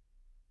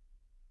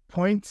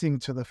pointing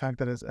to the fact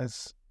that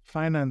as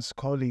finance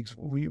colleagues,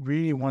 we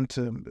really want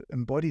to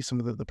embody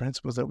some of the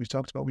principles that we've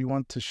talked about. We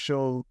want to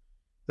show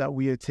that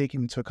we are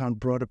taking into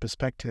account broader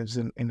perspectives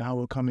in how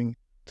we're coming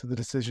to the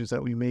decisions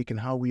that we make and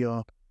how we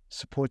are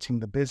supporting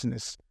the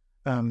business,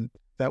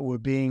 that we're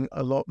being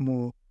a lot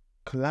more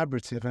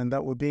collaborative, and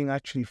that we're being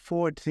actually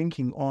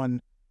forward-thinking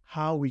on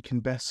how we can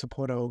best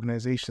support our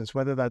organizations,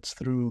 whether that's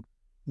through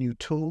new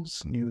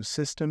tools, new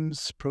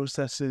systems,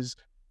 processes,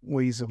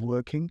 ways of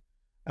working.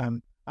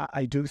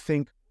 I do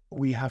think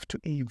we have to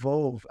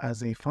evolve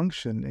as a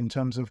function in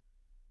terms of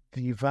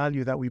the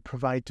value that we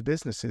provide to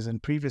businesses.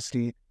 And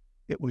previously,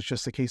 it was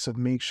just a case of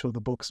make sure the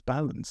books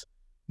balance.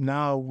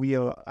 Now we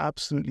are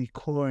absolutely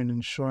core in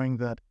ensuring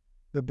that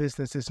the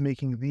business is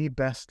making the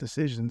best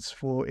decisions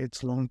for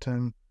its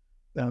long-term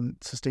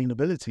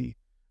sustainability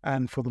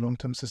and for the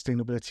long-term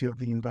sustainability of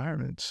the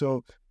environment.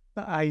 So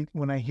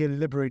when I hear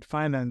Liberate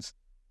Finance,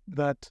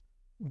 that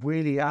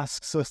really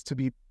asks us to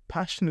be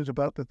passionate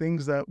about the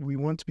things that we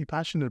want to be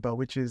passionate about,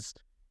 which is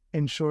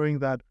ensuring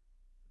that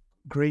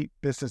great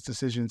business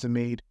decisions are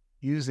made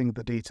using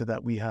the data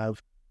that we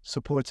have,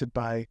 supported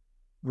by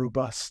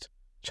robust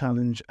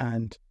challenge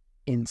and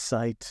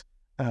insight,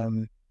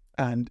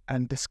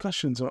 and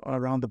discussions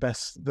around the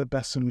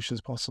best solutions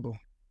possible.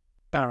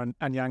 Baron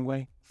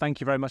Anyangwe, thank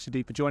you very much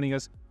indeed for joining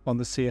us on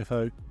the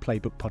CFO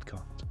Playbook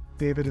podcast.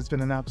 David, it's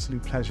been an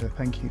absolute pleasure.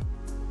 Thank you.